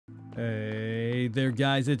Hey there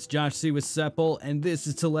guys, it's Josh Siwasepl, and this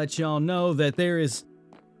is to let y'all know that there is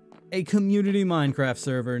a community Minecraft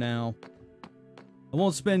server now. I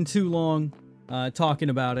won't spend too long talking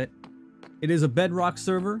about it. It is a Bedrock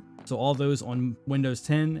server, so all those on Windows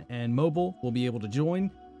 10 and mobile will be able to join.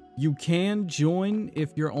 You can join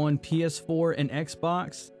if you're on PS4 and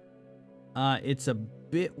Xbox. It's a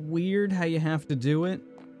bit weird how you have to do it.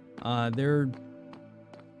 There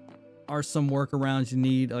are some workarounds you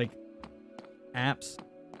need, like apps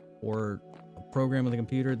or a program on the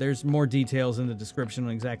computer. There's more details in the description on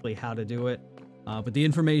exactly how to do it. But the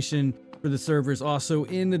information for the server is also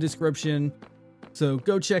in the description, so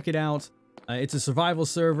go check it out. It's a survival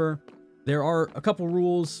server. There are a couple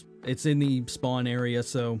rules. It's in the spawn area,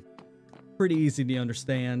 so pretty easy to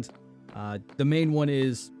understand. The main one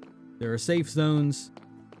is there are safe zones.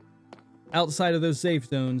 Outside of those safe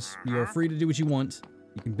zones, you are free to do what you want.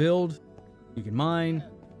 You can build, you can mine,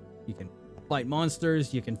 you can fight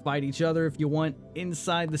monsters, you can fight each other if you want.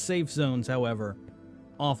 Inside the safe zones, however,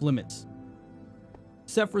 off limits.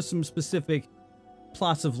 Except for some specific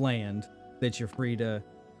plots of land that you're free to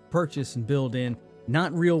purchase and build in.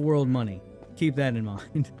 Not real world money. Keep that in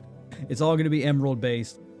mind. It's all going to be emerald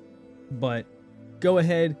based. But go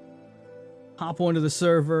ahead, hop onto the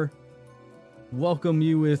server, welcome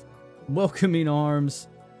you with welcoming arms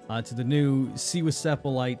to the new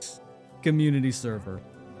Siwaseplites community server.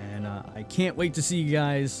 And I can't wait to see you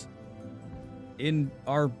guys in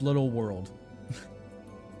our little world.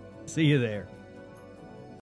 See you there.